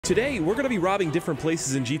today we're gonna be robbing different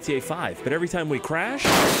places in GTA 5, but every time we crash,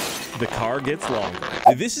 the car gets longer.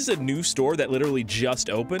 This is a new store that literally just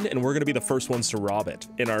opened, and we're gonna be the first ones to rob it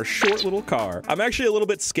in our short little car. I'm actually a little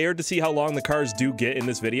bit scared to see how long the cars do get in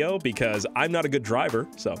this video because I'm not a good driver,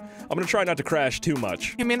 so I'm gonna try not to crash too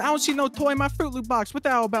much. Hey man, I don't see no toy in my Fruit Loop box. What the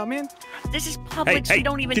hell about, man? This is public, so we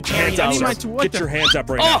don't even get your hands up, sir. Get your hands up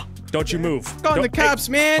right now. Don't you move. Calling the cops,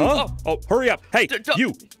 man. Huh? Oh, hurry up. Hey,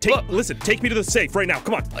 you, listen, take me to the safe right now.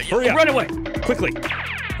 Come on, hurry up. Run away. Quickly.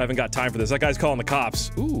 I haven't got time for this. That guy's calling the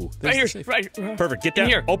cops. Ooh, right here, right here. Perfect. Get down,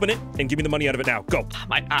 here. Open it, and give me the money out of it now. Go.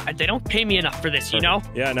 They don't pay me enough for this, you know?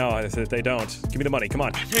 Yeah, no, they don't. Give me the money. Come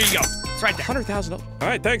on. There you go. It's right there. $100,000. All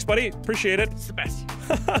right, thanks, buddy. Appreciate it. It's the best.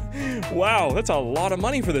 Wow, that's a lot of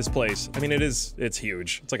money for this place. I mean, it's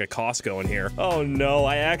huge. It's like a Costco in here. Oh no,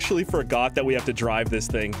 I actually forgot that we have to drive this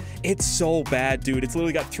thing. It's so bad, dude. It's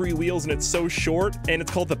literally got 3 wheels and it's so short, and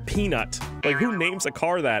it's called the Peanut. Like, who names a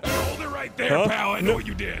car that? Hold it right there, pal. I know what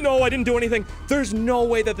you did. No, I didn't do anything. There's no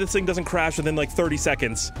way that this thing doesn't crash within like 30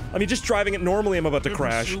 seconds. I mean, just driving it normally, I'm about to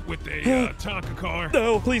crash. Shoot with a Tonka car.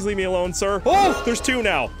 No, please leave me alone, sir. Oh, there's 2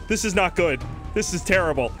 now. This is not good. This is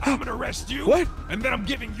terrible. I'm gonna arrest you. What? And then I'm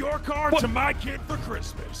giving your car to my kid for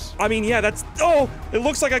Christmas. I mean, yeah, that's... Oh, it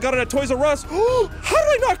looks like I got it at Toys R Us. Oh, how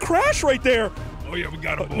did I not crash right there? Oh, yeah, we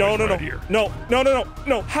got a boy right here. No.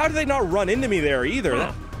 How did they not run into me there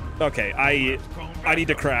either? Okay, I need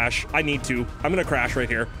to crash. I need to. I'm gonna crash right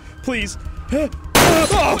here. Please. What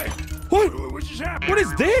just happened? What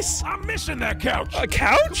is this? I'm missing that couch. A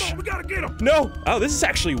couch? Come on, we gotta get him. No. Oh, this is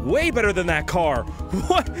actually way better than that car.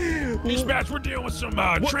 What? Dispatch, we're dealing with some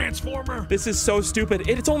transformer. This is so stupid.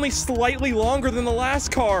 It's only slightly longer than the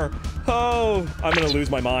last car. Oh, I'm gonna lose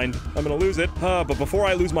my mind. I'm gonna lose it. But before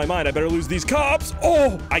I lose my mind, I better lose these cops.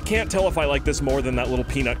 Oh, I can't tell if I like this more than that little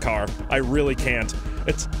peanut car. I really can't.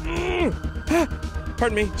 It's...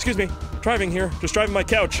 Pardon me. Excuse me. Driving here. Just driving my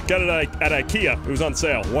couch. Got it at IKEA. It was on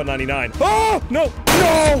sale. $1.99. Oh! No!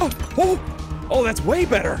 No! Oh, that's way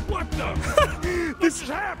better. What the? This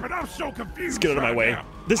just happened. I'm so confused. Let's get out of my way.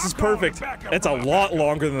 This is perfect. That's a lot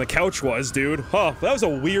longer than the couch was, dude. Huh. That was a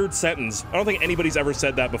weird sentence. I don't think anybody's ever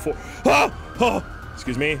said that before.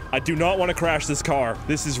 Excuse me. I do not want to crash this car.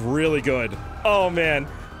 This is really good. Oh, man.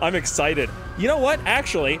 I'm excited. You know what?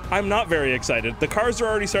 Actually, I'm not very excited. The cars are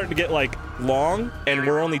already starting to get, like, long, and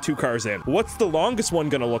we're only 2 cars in. What's the longest one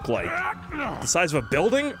gonna look like? The size of a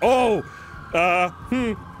building? Oh!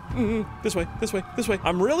 This way, this way, this way.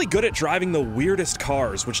 I'm really good at driving the weirdest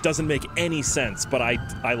cars, which doesn't make any sense, but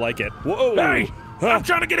I like it. Whoa! Hey! I'm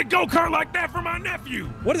trying to get a go-kart like that for my nephew!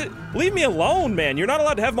 What is it? Leave me alone, man! You're not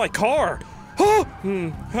allowed to have my car!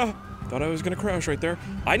 Thought I was gonna crash right there.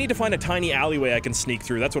 I need to find a tiny alleyway I can sneak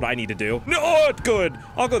through. That's what I need to do. No, good.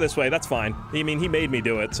 I'll go this way. That's fine. I mean, he made me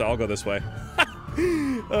do it, so I'll go this way.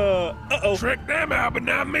 Uh-oh. Trick them out, but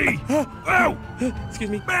not me. Oh! Excuse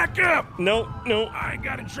me. Back up! No. I ain't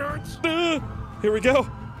got insurance. Here we go.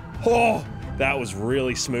 Oh, that was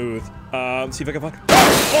really smooth. See if I can find...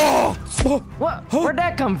 Oh! What? Where'd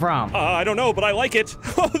that come from? I don't know, but I like it.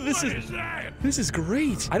 What is that? This is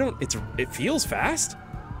great. It feels fast.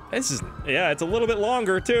 Yeah, it's a little bit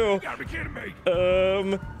longer, too. You gotta be kidding me. All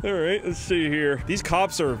right, let's see here. These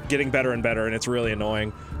cops are getting better and better, and it's really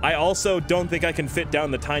annoying. I also don't think I can fit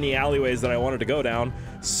down the tiny alleyways that I wanted to go down,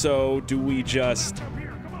 so do we just...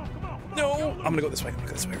 No, I'm gonna go this way. I'm gonna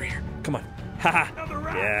go this way right here. Come on.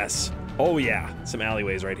 Haha. Yes. Oh, yeah. Some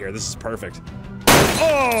alleyways right here. This is perfect.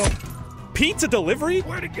 Oh! Pizza delivery?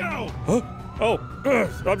 Where'd it go? Huh? Oh,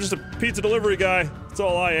 I'm just a pizza delivery guy. That's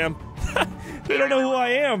all I am. They don't know who I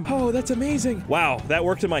am. Oh, that's amazing. Wow, that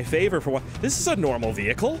worked in my favor for one. This is a normal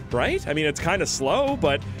vehicle, right? I mean, it's kind of slow,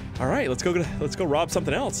 but all right, let's go rob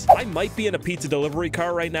something else. I might be in a pizza delivery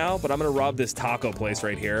car right now, but I'm gonna rob this taco place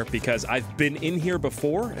right here because I've been in here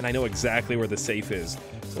before and I know exactly where the safe is.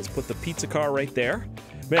 So let's put the pizza car right there.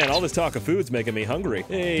 Man, all this talk of food's making me hungry.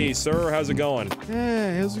 Hey, sir, how's it going?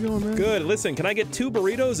 Hey, how's it going, man? Good. Listen, can I get 2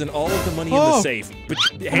 burritos and all of the money in the safe? But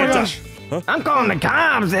hands up. Huh? I'm calling the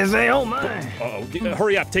cops. They say, oh my. Uh-oh.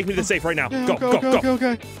 Hurry up. Take me to the safe right now. Yeah, go.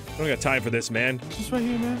 Okay. I don't got time for this, man. Just right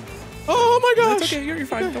here, man. Oh my gosh. That's okay. You're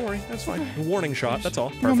fine. Don't worry. That's fine. A warning shot. That's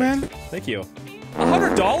all. Perfect. No, man. Thank you.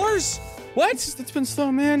 $100? What? It's been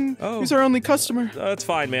slow, man. Oh. He's our only customer. That's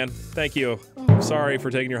fine, man. Thank you. I'm sorry for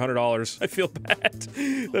taking your $100. I feel bad.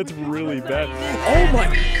 That's really bad. Oh my!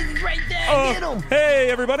 Right there, get him. Hey,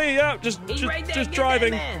 everybody! Yeah, just right there, get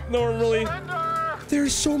driving. that man. Normally,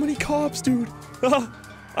 there's so many cops, dude.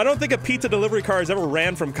 I don't think a pizza delivery car has ever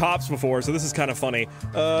ran from cops before, so this is kind of funny.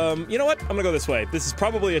 You know what? I'm gonna go this way. This is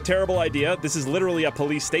probably a terrible idea. This is literally a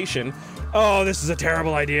police station. Oh, this is a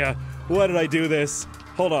terrible idea. Why did I do this?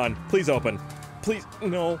 Hold on. Please open. Please.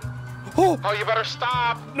 No. Oh, you better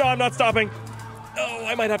stop. no, I'm not stopping. Oh,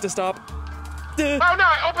 I might have to stop. Oh, no,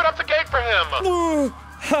 I opened up the gate for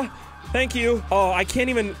him. Thank you. Oh, I can't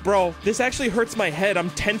even, bro. This actually hurts my head. I'm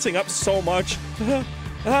tensing up so much.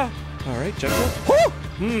 All right, gentle.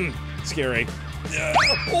 Scary.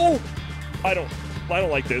 Oh, I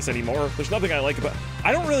don't like this anymore. There's nothing I like about.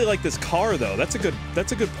 I don't really like this car though. That's a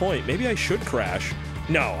good point. Maybe I should crash.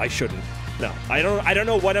 No, I shouldn't. No, I don't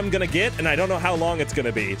know what I'm gonna get, and I don't know how long it's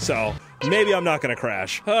gonna be. So maybe I'm not gonna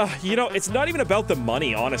crash. You know, it's not even about the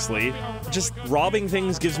money, honestly. Just robbing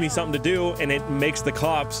things gives me something to do, and it makes the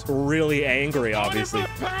cops really angry. Obviously.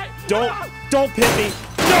 Don't pit me.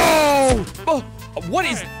 No! Oh, what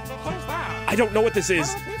is? I don't know what this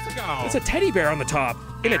is. It's a teddy bear on the top.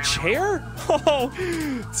 In a chair? Oh,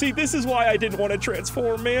 see, this is why I didn't want to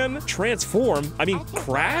transform, man. Transform? I mean,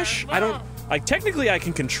 crash? I don't... technically, I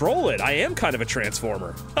can control it. I am kind of a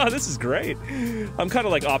transformer. Oh, this is great. I'm kind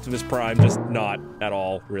of like Optimus Prime, just not at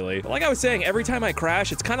all, really. Like I was saying, every time I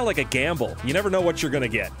crash, it's kind of like a gamble. You never know what you're gonna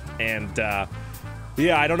get. And,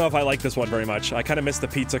 yeah, I don't know if I like this one very much. I kind of miss the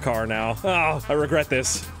pizza car now. Oh, I regret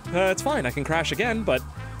this. It's fine, I can crash again, but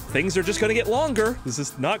things are just gonna get longer. This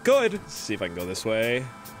is not good. Let's see if I can go this way.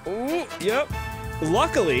 Oh, yep.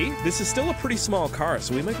 Luckily, this is still a pretty small car,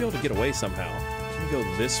 so we might be able to get away somehow. Let me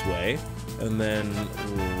go this way, and then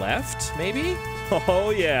left, maybe? Oh,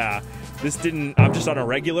 yeah. This didn't... I'm just on a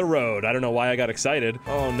regular road. I don't know why I got excited.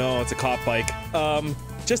 Oh, no, it's a cop bike.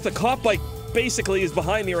 Just the cop bike basically is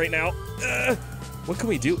behind me right now. What can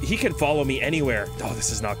we do? He can follow me anywhere. Oh,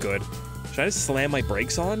 this is not good. Should I just slam my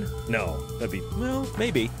brakes on? No, that'd be, well,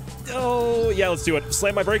 maybe. Oh, yeah, let's do it.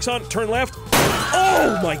 Slam my brakes on, turn left.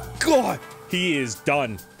 Oh my God, he is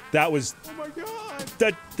done. That was, Oh my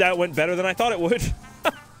God. that went better than I thought it would.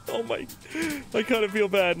 Oh my, I kind of feel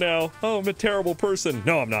bad now. Oh, I'm a terrible person.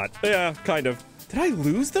 No, I'm not. Yeah, kind of. Did I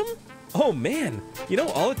lose them? Oh man, you know,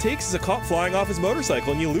 all it takes is a cop flying off his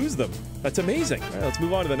motorcycle and you lose them. That's amazing. All right, let's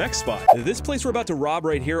move on to the next spot. This place we're about to rob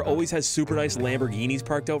right here always has super nice Lamborghinis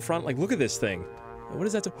parked out front. Like, look at this thing. What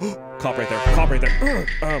does that say? Cop right there, cop right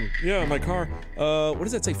there. Yeah, my car. What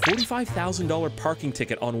does that say? $45,000 parking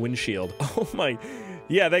ticket on windshield. Oh my,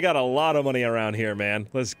 yeah, they got a lot of money around here, man.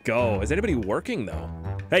 Let's go. Is anybody working though?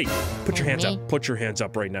 Hey, put your hands up. Put your hands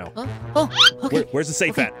up right now. Oh, okay. Where's the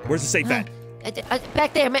safe at? Where's the safe at?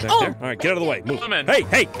 Back there, man. Back there? All right, get out of the way. Move. Lemon. Hey,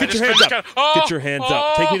 get your hands up. Get your hands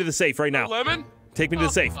up. Take me to the safe right now. Lemon? Take me to the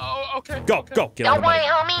safe. Oh, okay. Go. Get out of Don't the worry, way.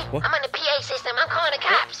 homie. What? I'm on the PA system. I'm calling the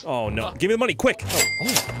cops. Oh no! Give me the money, quick! Oh,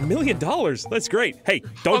 $1 million. That's great. Hey,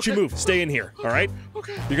 don't you move. Stay in here. All right?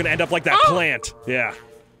 Okay. You're gonna end up like that plant. Yeah.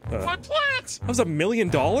 My plant! That was $1 million?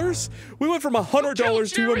 We went from $100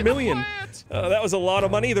 to $1 million. That was a lot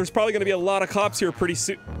of money. There's probably gonna be a lot of cops here pretty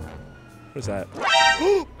soon. What is that?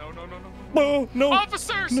 No. Oh, no.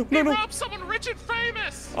 Officers! No. He robbed someone rich and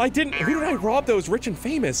famous! I didn't. Who did I rob that was rich and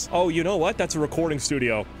famous? Oh, you know what? That's a recording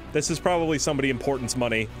studio. This is probably somebody important's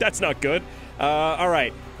money. That's not good. All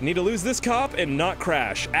right. I need to lose this cop and not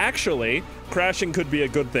crash. Actually, crashing could be a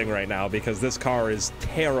good thing right now because this car is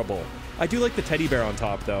terrible. I do like the teddy bear on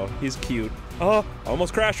top, though. He's cute. Oh,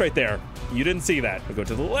 almost crashed right there. You didn't see that. I'll go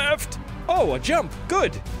to the left. Oh, a jump.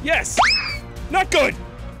 Good. Yes. Not good.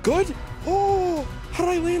 Good? Oh, how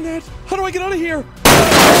did I land that? How do I get out of here?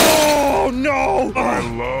 Oh, no. I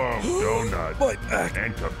love donuts My back.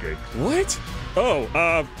 and cupcakes. What?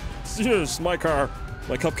 Oh, here's my car.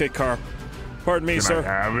 My cupcake car. Pardon me, Can sir. I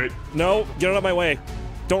have it? No, get out of my way.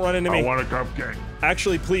 Don't run into me. I want a cupcake.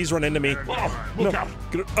 Actually, please run into me. Oh, look out.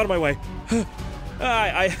 Get out of my way.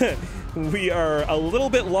 We are a little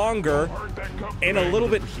bit longer and a little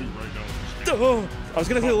bit... Oh, I was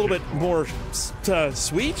gonna say a little bit more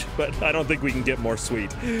sweet, but I don't think we can get more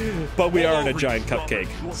sweet. But we are in a giant cupcake,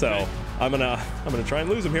 so I'm gonna try and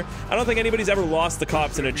lose him here. I don't think anybody's ever lost the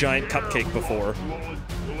cops in a giant cupcake before.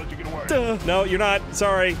 No, you're not.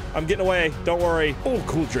 Sorry, I'm getting away. Don't worry. Oh,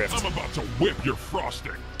 cool drift. I'm about to whip your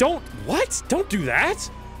frosting. Don't do that,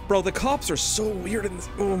 bro. The cops are so weird in this.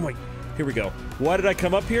 Oh my. Here we go. Why did I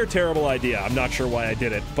come up here? Terrible idea. I'm not sure why I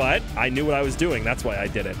did it, but I knew what I was doing. That's why I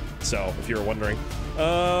did it. So, if you were wondering.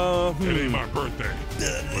 It ain't my birthday,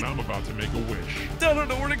 but I'm about to make a wish. I don't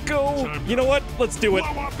know where to go. You know what? Let's do it.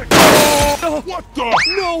 Blow out the Oh, What the?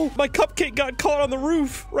 no! My cupcake got caught on the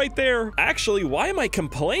roof right there. Actually, why am I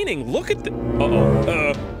complaining? Look at the.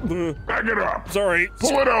 Back it up. Sorry.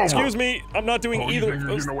 Pull it over. Excuse me. I'm not doing Oh, you either. think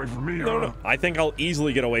you're getting away from me, No. huh? I think I'll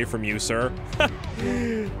easily get away from you, sir.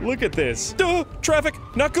 Look at this. Traffic.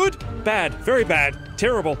 Not good. Bad. Very bad.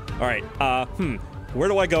 Terrible. All right. Where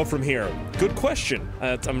do I go from here? Good question.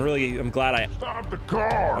 I'm glad Stop the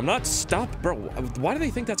car. I'm not stopped, bro. Why do they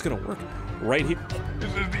think that's gonna work? Right here. This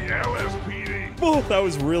is the LSPD. Oh, that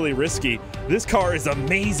was really risky. This car is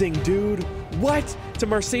amazing, dude. What? It's a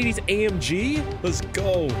Mercedes AMG? Let's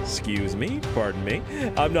go. Excuse me. Pardon me.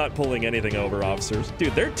 I'm not pulling anything over, officers.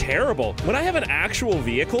 Dude, they're terrible. When I have an actual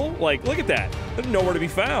vehicle, like, look at that. They're nowhere to be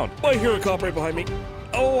found. Oh, I hear a cop right behind me.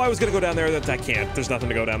 Oh, I was gonna go down there. I can't. There's nothing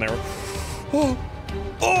to go down there. Oh.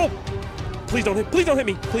 Oh! Please don't hit me. Please don't hit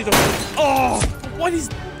me. Oh! What is...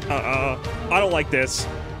 I don't like this.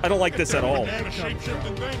 I don't like this at all.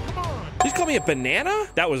 Did you call me a banana?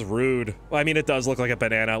 That was rude. Well, I mean, it does look like a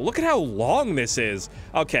banana. Look at how long this is.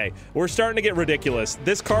 Okay, we're starting to get ridiculous.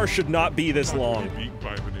 This car should not be this long.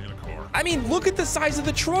 I mean, look at the size of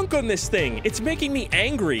the trunk on this thing. It's making me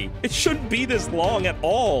angry. It shouldn't be this long at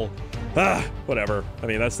all. Whatever. I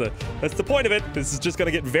mean, that's the point of it. This is just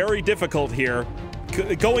gonna get very difficult here.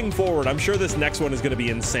 Going forward, I'm sure this next one is gonna be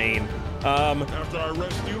insane. After I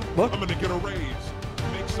arrest you, what? I'm gonna get a raise.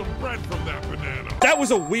 Make some bread from that banana. That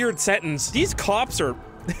was a weird sentence. These cops are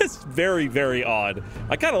it's very, very odd.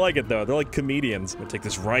 I kind of like it though. They're like comedians. I'm gonna take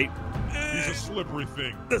this right. He's a slippery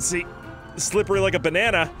thing. Let's see. Slippery like a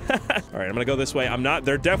banana. All right, I'm gonna go this way.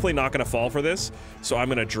 They're definitely not gonna fall for this. So I'm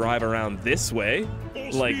gonna drive around this way.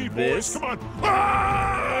 Full like speed, this. boys. Come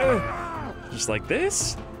on. Just like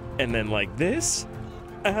this. And then like this.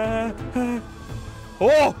 Oh!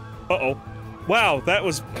 Uh-oh. Wow, that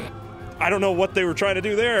was... I don't know what they were trying to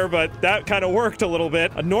do there, but that kind of worked a little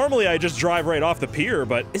bit. Normally, I just drive right off the pier,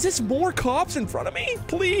 but is this more cops in front of me?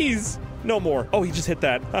 Please. No more. Oh, he just hit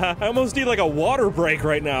that. I almost need like a water break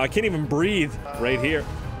right now. I can't even breathe. Right here.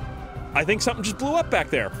 I think something just blew up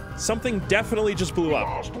back there. Something definitely just blew up.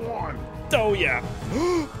 Lost one. Oh, yeah.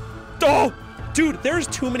 Oh! Dude, there's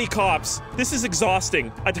too many cops. This is exhausting.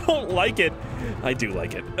 I don't like it. I do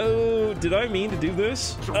like it. Oh, did I mean to do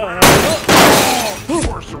this? We're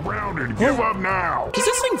surrounded. Give up now. Does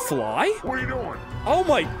this thing fly? What are you doing? Oh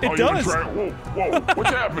my, it does. Whoa, what's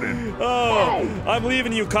happening? Oh, Whoa. I'm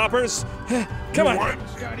leaving you, coppers. Come on. What?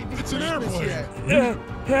 It's an airplane.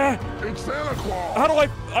 It's Santa Claus. How do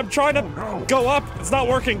I'm trying to go up. It's not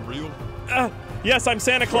working. Real? Yes, I'm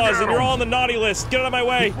Santa Claus, and you're all on the naughty list. Get out of my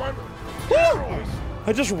way. Woo!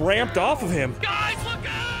 I just ramped off of him. Guys, look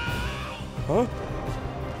out! Huh?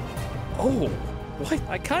 Oh, what?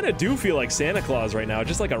 I kind of do feel like Santa Claus right now,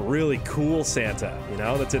 just like a really cool Santa, you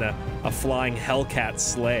know, that's in a flying Hellcat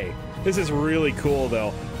sleigh. This is really cool,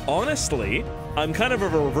 though. Honestly, I'm kind of a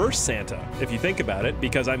reverse Santa, if you think about it,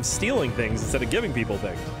 because I'm stealing things instead of giving people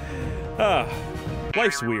things.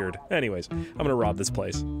 Life's weird. Anyways, I'm gonna rob this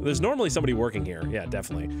place. There's normally somebody working here. Yeah,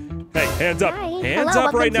 definitely. Hey, hands up. Hi. Hands Hello,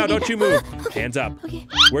 up right now. welcome to Don't the- you move. Okay. Hands up. Okay.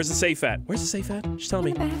 Where's the safe at? Where's the safe at? Just tell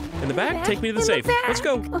me. In the back? back. Take me to the In the safe. back. Let's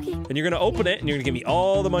go. Okay. And you're gonna open it, and you're gonna give me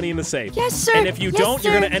all the money in the safe. Yes, sir. And if you Yes, don't,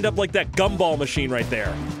 you're sir. gonna end up like that gumball machine right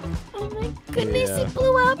there. Oh my goodness, Yeah. it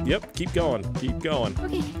blew up. Yep. Keep going. Keep going.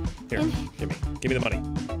 Okay. Here. And Give me the money.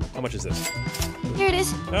 How much is this? here it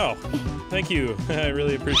is. Oh, thank you. I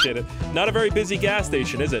really appreciate it. Not a very busy gas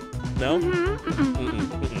station, is it? No?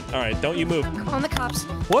 All right, don't you move. On the cops.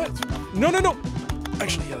 What? No, no, no.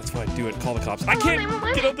 Actually, yeah, that's fine. Do it. Call the cops. I can't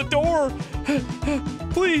get out the door.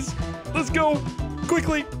 Please, let's go.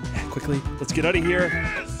 Quickly. Quickly. Let's get out of here.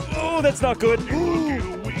 Oh, that's not good. Look at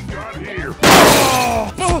who we got here.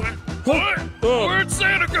 What? Where'd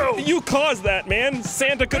Santa go? You caused that, man.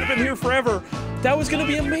 Santa could have been here forever. That was gonna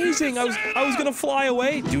be amazing. I was gonna fly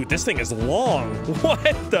away. Dude, this thing is long. What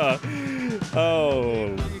the?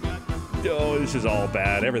 Oh, this is all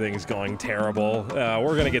bad. Everything's going terrible.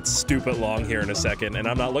 We're gonna get stupid long here in a second, and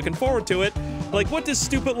I'm not looking forward to it. Like, what does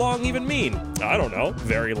stupid long even mean? I don't know.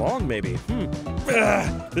 Very long, maybe.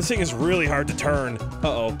 This thing is really hard to turn.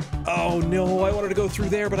 Uh-oh. Oh, no. I wanted to go through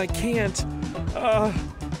there, but I can't.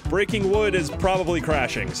 Breaking wood is probably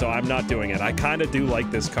crashing, so I'm not doing it. I kind of do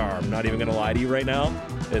like this car. I'm not even gonna lie to you right now.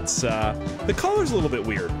 It's, the color's a little bit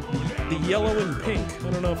weird. The yellow and pink. I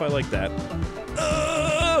don't know if I like that.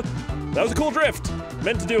 That was a cool drift.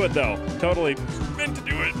 Meant to do it, though. Totally meant to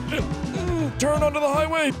do it. Turn onto the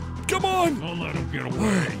highway. Come on. Don't let him get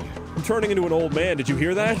away. I'm turning into an old man. Did you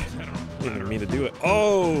hear that? Didn't mean to do it.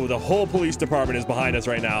 Oh, the whole police department is behind us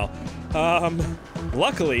right now.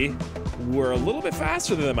 Luckily, we're a little bit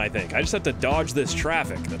faster than them, I think. I just have to dodge this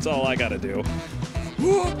traffic. That's all I gotta do.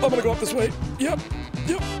 I'm gonna go up this way. Yep.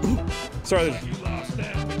 Sorry. You lost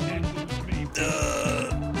that, but can't lose me.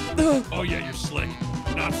 Oh yeah, you're slick.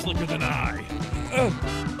 Not slicker than I.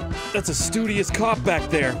 That's a studious cop back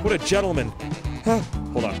there. What a gentleman.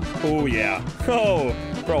 Hold on. Oh, yeah. Oh,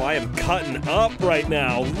 bro, I am cutting up right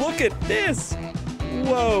now. Look at this.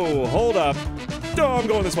 Whoa, hold up. Oh, I'm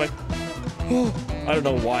going this way. Oh, I don't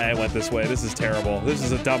know why I went this way. This is terrible. This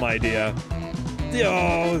is a dumb idea.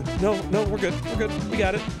 Oh, no, we're good. We're good. We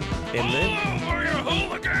got it. And then... Oh, are you a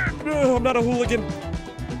hooligan? No, I'm not a hooligan.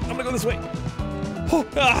 I'm gonna go this way. Oh,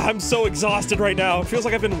 I'm so exhausted right now. It feels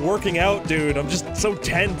like I've been working out, dude. I'm just so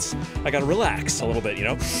tense. I gotta relax a little bit, you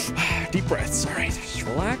know? Deep breaths. All right, just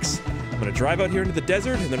relax. I'm gonna drive out here into the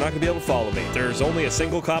desert, and they're not gonna be able to follow me. There's only a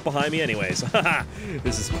single cop behind me anyways. Haha,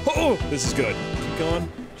 this is good. Keep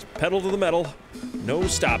going. Just pedal to the metal. No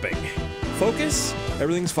stopping. Focus.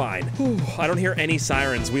 Everything's fine. Whew, I don't hear any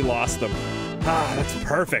sirens. We lost them. Ah, that's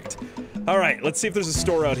perfect. All right, let's see if there's a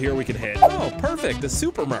store out here we can hit. Oh, perfect, a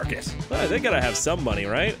supermarket. They gotta have some money,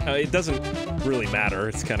 right? It doesn't really matter.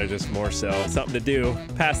 It's kind of just more so something to do,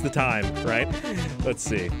 pass the time, right? Let's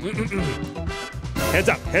see. Hands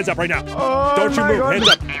up right now. Oh, Don't you move, hands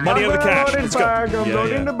up. Money out of the cash, I'm let's go. I'm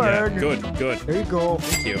loading the bag. Good. There you go.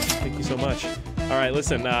 Thank you so much. All right,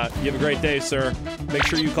 listen, you have a great day, sir. Make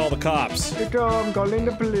sure you call the cops. I'm calling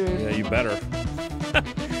the police. Yeah, you better.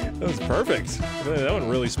 That was perfect. That went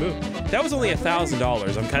really smooth. That was only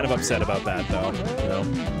 $1,000. I'm kind of upset about that, though. You know,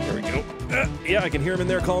 here we go. Yeah, I can hear him in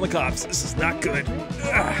there calling the cops. This is not good.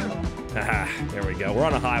 There we go. We're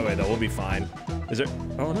on a highway, though. We'll be fine. Is there?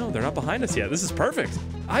 Oh no, they're not behind us yet. This is perfect.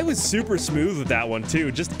 I was super smooth with that one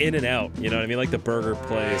too, just in and out. You know what I mean? Like the burger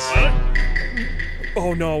place.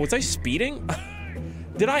 Oh no, was I speeding?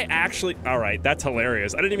 Did I actually? All right, that's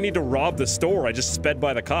hilarious. I didn't even need to rob the store. I just sped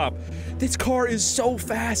by the cop. This car is so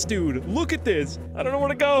fast, dude. Look at this. I don't know where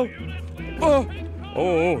to go.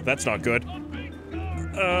 Oh, that's not good.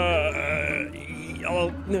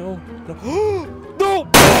 Oh, no. No!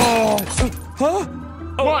 Oh! Huh?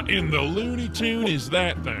 Oh. What in the Looney Tune is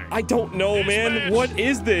that thing? I don't know, man. What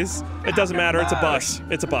is this? It doesn't matter. It's a bus.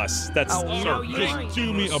 It's a bus. That's... Sir, just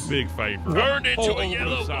do me a big favor. Turn into a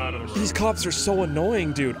yellow side of the road. These cops are so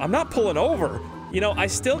annoying, dude. I'm not pulling over. You know, I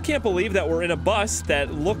still can't believe that we're in a bus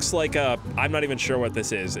that looks like a... I'm not even sure what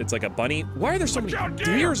this is. It's like a bunny. Why are there so many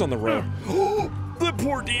deers on the road? The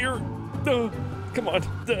poor deer. Come on.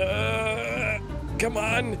 Come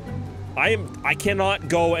on. I cannot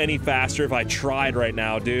go any faster if I tried right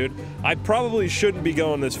now, dude. I probably shouldn't be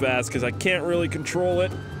going this fast because I can't really control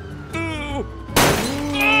it. I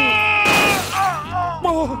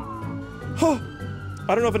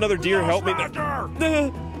don't know if another deer helped me there.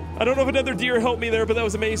 I don't know if another deer helped me there, but that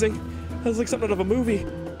was amazing. That was like something out of a movie.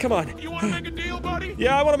 Come on. You want to make a deal, buddy?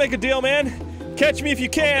 Yeah, I want to make a deal, man. Catch me if you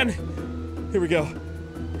can. Here we go.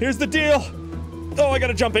 Here's the deal. Oh, I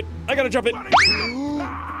gotta jump it. I gotta jump it.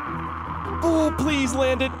 Oh, please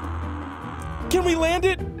land it. Can we land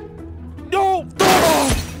it? No!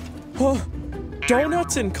 Oh.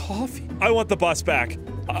 Donuts and coffee? I want the bus back.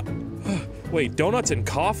 Wait, donuts and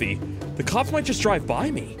coffee? The cops might just drive by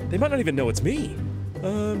me. They might not even know it's me.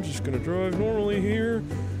 I'm just gonna drive normally here.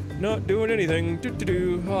 Not doing anything.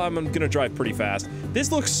 Oh, I'm gonna drive pretty fast.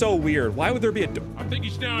 This looks so weird. Why would there be a I think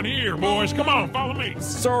he's down here, boys. Come on, follow me.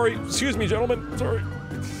 Sorry. Excuse me, gentlemen. Sorry.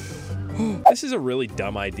 This is a really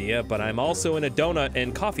dumb idea, but I'm also in a donut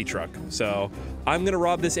and coffee truck, so I'm gonna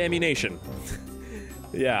rob this ammunition.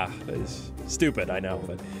 Yeah, it's stupid, I know,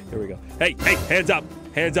 but here we go. Hey, hands up!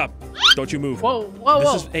 Hands up! Don't you move. Whoa.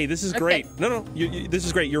 This is great. No, this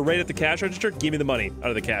is great. You're right at the cash register. Give me the money out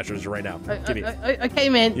of the cash register right now. Give me. Okay,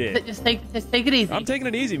 man. Yeah. Just take it easy. I'm taking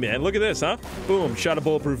it easy, man. Look at this, huh? Boom! Shot a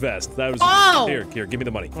bulletproof vest. That was. Oh! Here. Give me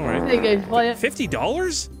the money. All right. There you go.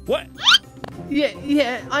 $50? What?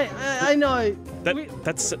 Yeah. I know.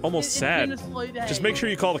 That's almost sad. Just make sure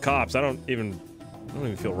you call the cops. I don't even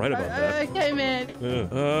feel right about that. Okay, man.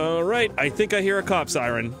 All right, I think I hear a cop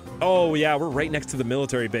siren. Oh yeah, we're right next to the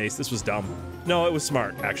military base. This was dumb. No, it was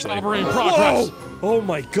smart, actually. Robbery in progress. Whoa! Oh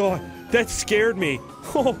my god, that scared me.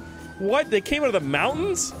 Oh, what? They came out of the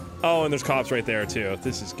mountains? Oh, and there's cops right there too.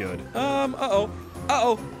 This is good. No.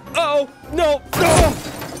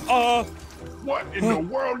 What in the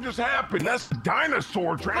world just happened? That's the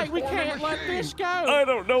dinosaur transforming We can't let this go. I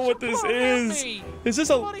don't know what this is. Is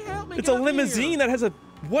this It's a limousine that has a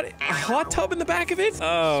hot tub in the back of it?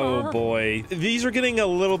 Oh boy, these are getting a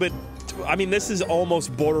little bit. I mean, this is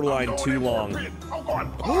almost borderline too long.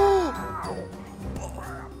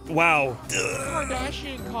 Wow.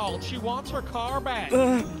 Kardashian called. She wants her car back.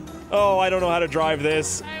 Oh, I don't know how to drive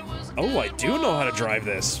this. Oh, I do know how to drive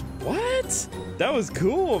this. What? That was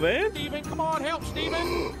cool, man. Steven, come on, help,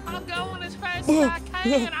 Steven. I'm going as fast as I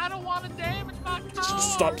can. I don't want to damage my car.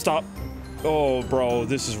 Stop. Oh, bro,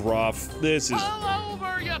 this is rough. This is... Pull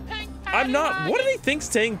over, you pink I'm not... What do they think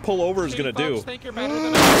saying pull over is gonna do? Think you're better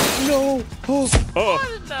than us. No.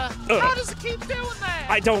 What in the... How does it keep doing that?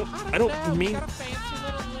 I don't mean... Got a fancy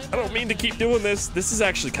I don't mean to keep doing this. This is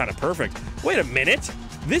actually kind of perfect. Wait a minute.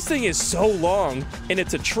 This thing is so long, and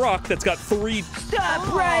it's a truck that's got 3...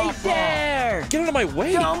 Stop right there! Get out of my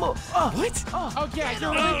way. What? Oh, yeah,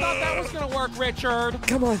 you really thought that was gonna work, Richard?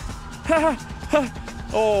 Come on.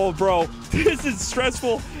 Oh, bro. This is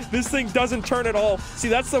stressful. This thing doesn't turn at all. See,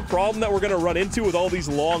 that's the problem that we're going to run into with all these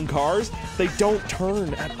long cars. They don't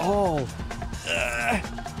turn at all.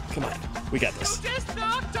 Come on. We got this. You just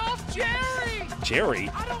knocked off Jerry! Jerry?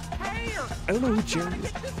 I don't care! I don't know who Jerry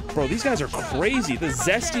is. Bro, these guys are crazy. The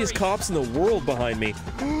zestiest cops in the world behind me.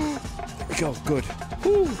 There we go. Good.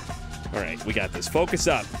 Whew. All right, we got this. Focus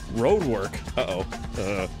up. Road work. Uh-oh.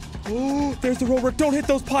 Oh, there's the road work. Don't hit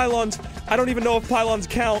those pylons. I don't even know if pylons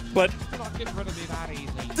count, but... You're not getting rid of me that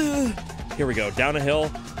easy. Here we go. Down a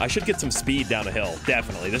hill. I should get some speed down a hill.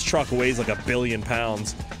 Definitely. This truck weighs like 1 billion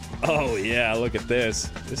pounds. Oh, yeah. Look at this.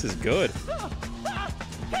 This is good.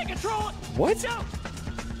 Take control! What? No.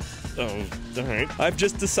 Oh, all right. I've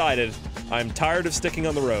just decided I'm tired of sticking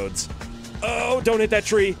on the roads. Oh, don't hit that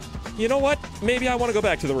tree. You know what? Maybe I want to go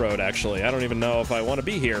back to the road, actually. I don't even know if I want to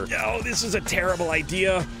be here. Oh, this is a terrible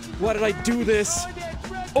idea. Why did I do this?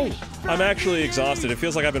 Oh, I'm actually exhausted. It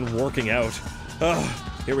feels like I've been working out.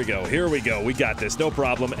 Here we go. Here we go. We got this. No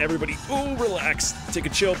problem. Everybody, ooh, relax. Take a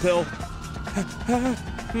chill pill.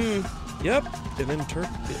 Yep. And then turn.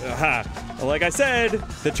 Like I said,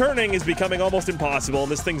 the turning is becoming almost impossible,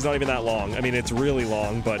 and this thing's not even that long. I mean, it's really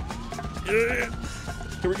long, but... here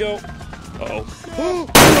we go. Uh-oh.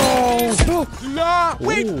 No!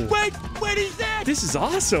 Wait, Ooh. wait, what is that? This is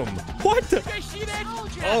awesome. What the?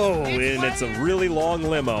 Oh, and it's a really long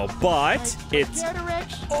limo, but it's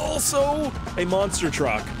also a monster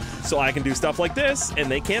truck. So I can do stuff like this, and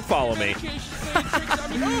they can't follow me.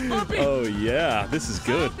 Oh, yeah. This is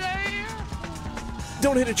good.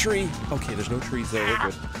 Don't hit a tree. Okay, there's no trees there. We're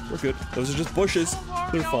good. We're good. Those are just bushes.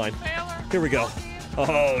 They're fine. Here we go.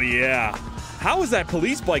 Oh, yeah. How is that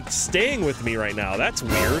police bike staying with me right now? That's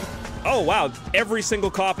weird. Oh, wow. Every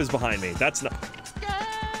single cop is behind me. That's not...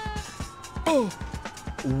 Oh.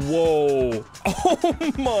 Whoa. Oh,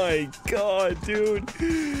 my God, dude.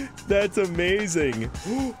 That's amazing.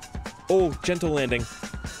 Oh, gentle landing.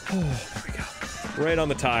 Oh, there we go. Right on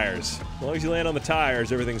the tires. As long as you land on the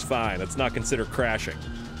tires, everything's fine. That's not considered crashing.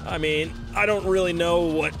 I mean, I don't really know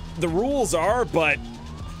what the rules are, but...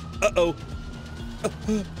 Uh-oh.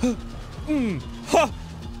 Huh.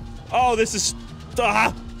 Oh, this is...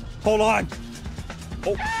 hold on.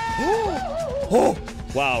 Oh. Oh.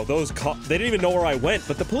 Wow, those they didn't even know where I went,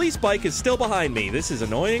 but the police bike is still behind me. This is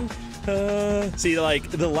annoying. See, like,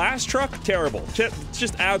 the last truck, terrible. It's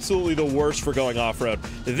just absolutely the worst for going off-road.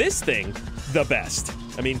 This thing, the best.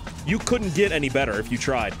 I mean, you couldn't get any better if you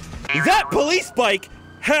tried. That police bike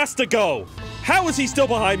has to go. How is he still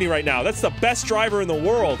behind me right now? That's the best driver in the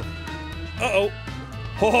world. Uh-oh.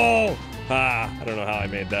 Oh. I don't know how I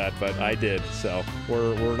made that, but I did, so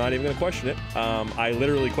we're not even gonna question it. I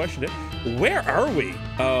literally questioned it. Where are we?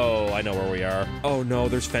 Oh, I know where we are. Oh no,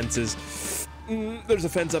 there's fences. There's a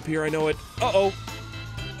fence up here, I know it. Uh-oh.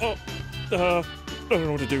 Oh, I don't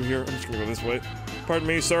know what to do here. I'm just gonna go this way. Pardon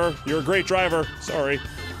me, sir. You're a great driver. Sorry.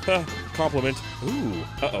 Compliment. Ooh.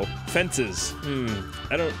 Uh-oh. Fences.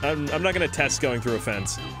 I'm not gonna test going through a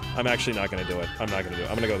fence. I'm actually not gonna do it. I'm not gonna do it.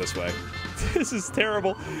 I'm gonna go this way. This is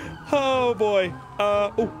terrible. Oh boy.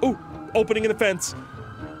 Oh, opening in the fence.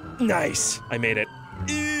 Nice. I made it.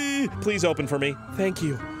 Please open for me. Thank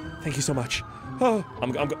you. Thank you so much. Oh,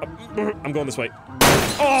 I'm going this way.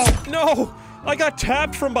 Oh no! I got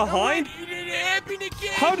tapped from behind.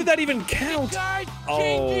 How did that even count?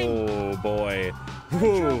 Oh boy.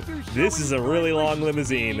 Ooh, this is a really long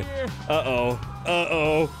limousine. Uh-oh.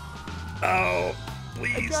 Uh-oh. Oh,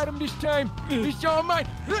 please. I got him this time. He's all mine.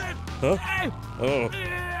 Huh? Oh.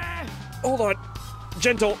 Hold on.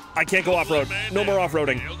 Gentle. I can't go off-road. No more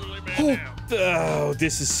off-roading. Oh,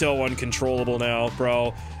 this is so uncontrollable now,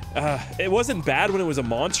 bro. It wasn't bad when it was a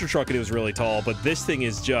monster truck and it was really tall, but this thing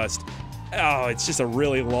is just... Oh, it's just a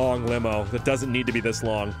really long limo that doesn't need to be this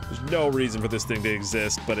long. There's no reason for this thing to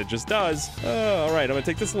exist, but it just does. All right, I'm gonna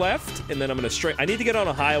take this left, and then I'm gonna straight... I need to get on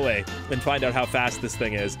a highway and find out how fast this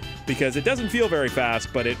thing is, because it doesn't feel very fast,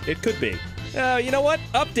 but it could be. You know what?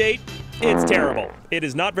 Update. It's terrible. It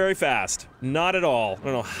is not very fast. Not at all. I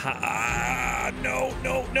don't know how...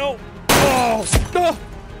 No. Oh! No!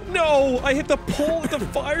 No! I hit the pole at the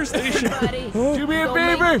fire station. Do me a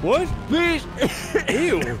favor. What? Please.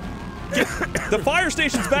 Ew. The fire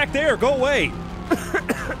station's back there. Go away.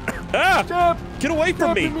 Stop. Get away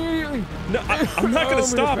from me. Immediately. No, I'm not gonna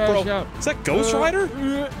stop, bro. Is that Ghost Rider?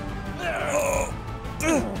 Oh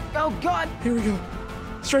God. Here we go.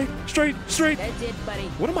 straight, straight, straight. That's it, buddy.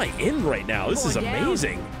 What am I in right now? This is Going down.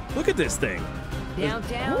 amazing. Look at this thing.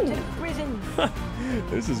 Downtown to the prison.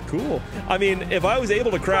 This is cool. I mean, if I was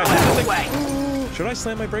able to crash, should I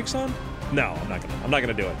slam my brakes on? No, I'm not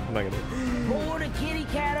gonna do it. I'm not gonna do it. Pull the kitty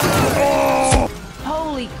cat over. Oh!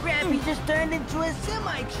 Holy crap! He just turned into a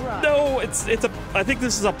semi truck. No, it's a. I think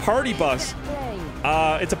this is a party bus.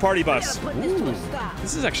 It's a party bus. Ooh,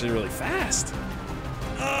 this is actually really fast.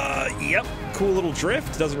 Yep. Cool little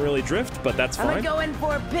drift. Doesn't really drift, but that's I'm fine. gonna go in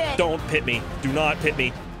for a pit. Don't pit me. Do not pit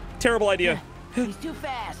me. Terrible idea. He's too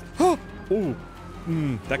fast. Ooh.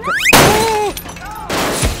 That.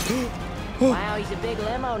 Wow, he's a big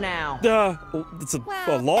limo now. It's a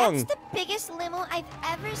Wow, long. that's the biggest limo I've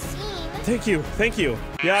ever seen. Thank you, thank you.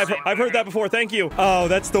 Yeah, I've heard that before. Thank you. Oh,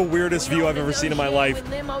 that's the weirdest view I've ever seen in my life. With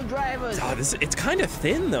limo drivers. Oh, it's kind of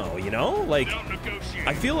thin though, you know? Like,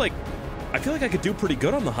 I feel like I could do pretty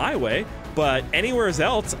good on the highway, but anywhere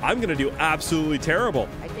else, I'm gonna do absolutely terrible.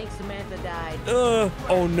 I think Samantha died.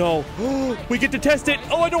 Oh no. We get to test it.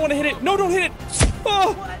 Oh, I don't want to hit it. No, don't hit it.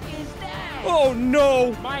 Oh, What is that? oh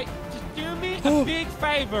no. Mate, just do me a big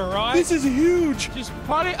favor, right? This is huge. Just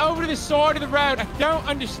pull it over to the side of the road. I don't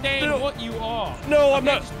understand what you are. No, I'm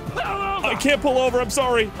not. Just pull over. I can't pull over. I'm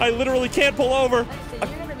sorry. I literally can't pull over. Listen,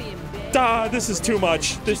 you're gonna be in bed. This is too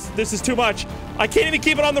much. This is too much. I can't even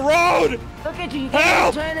keep it on the road. Look at you. You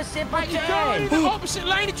Help! can't turn a simple Mate, you're going in turn. the opposite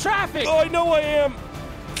lane of traffic. Oh, I know I am.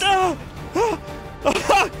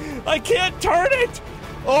 I can't turn it.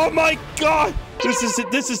 Oh my God.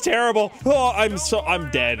 This is terrible. Oh, I'm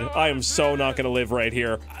dead. I am so not gonna live right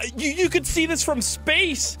here. You could see this from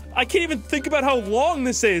space. I can't even think about how long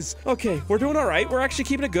this is. Okay, we're doing all right. We're actually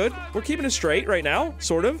keeping it good. We're keeping it straight right now,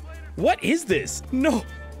 sort of. What is this? No,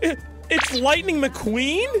 it's Lightning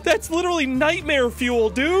McQueen? That's literally nightmare fuel,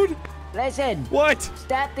 dude. Listen. What?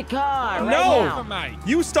 Stop the car. Right No. now. Mate,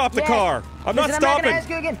 You stop the Yes. car. I'm not Listen, I'm stopping. gonna ask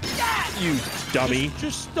you again. You dummy.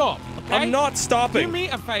 just stop, okay? I'm not stopping. Do me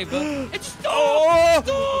a favor and stop. Oh!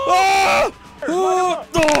 Stop. Oh!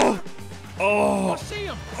 Oh! Oh! I Oh! see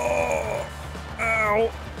him. Oh! Ow!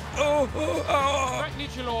 Oh! Oh! Oh! Right,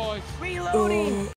 neutralize. Reloading.